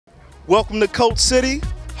Welcome to Colts City,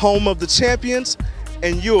 home of the champions,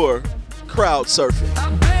 and you're crowd surfing.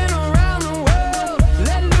 I've been around the world,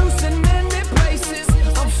 let loose in many places.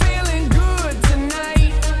 I'm feeling good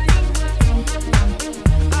tonight.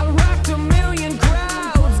 I rocked a million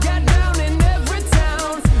crowds, got down in every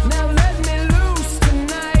town. Now let me loose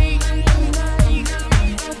tonight.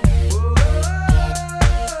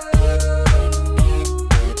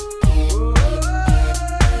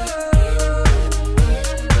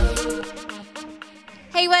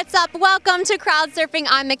 Hey, what's up? Welcome to Crowd Surfing.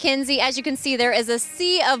 I'm Mckinzie. As you can see, there is a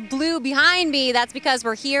sea of blue behind me. That's because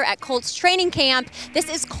we're here at Colts Training Camp. This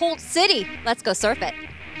is Colts City. Let's go surf it.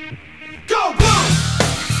 Go blue!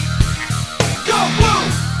 Go blue!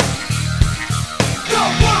 Go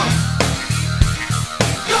blue!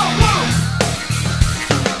 Go blue!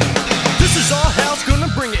 This is our house,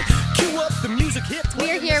 gonna bring it. Cue up the music hit.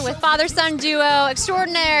 We are here with father-son duo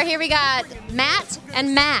extraordinaire. Here we got Matt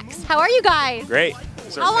and Max. How are you guys? Great.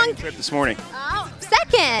 How long? Trip this morning. Oh,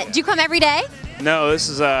 second. Do you come every day? No, this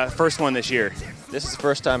is first one this year. This is the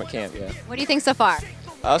first time at camp, yeah. What do you think so far?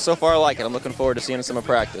 So far I like it. I'm looking forward to seeing some of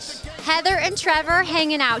practice. Heather and Trevor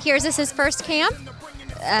hanging out here. Is this his first camp?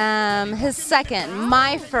 His second,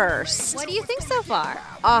 my first. What do you think so far?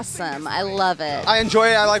 Awesome, I love it. I enjoy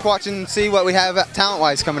it. I like watching and see what we have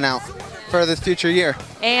talent-wise coming out for the future year.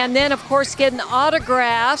 And then, of course, getting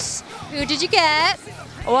autographs. Who did you get?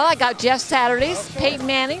 Well, I got Jeff Saturday's, Peyton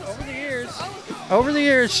Manning. Over the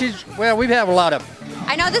years, we've had a lot of.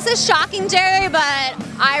 I know this is shocking, Jerry, but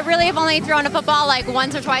I really have only thrown a football like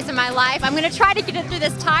once or twice in my life. I'm going to try to get it through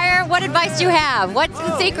this tire. What advice do you have? What's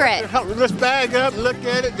the secret? Just bag up, look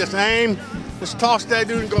at it, just aim, just toss that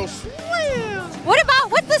dude and go swim.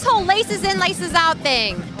 What's this whole laces in, laces out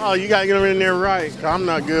thing? Oh, you gotta get them in there right. I'm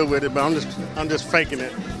not good with it, but I'm just faking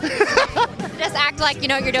it. Just act like you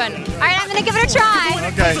know what you're doing. All right, I'm going to give it a try.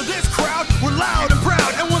 Okay. So this crowd, we're loud and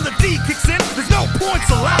proud. And when the D kicks in, there's no points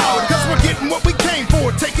allowed. Cause we're getting what we came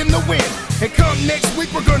for, taking the win. And come next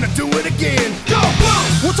week, we're gonna do it again.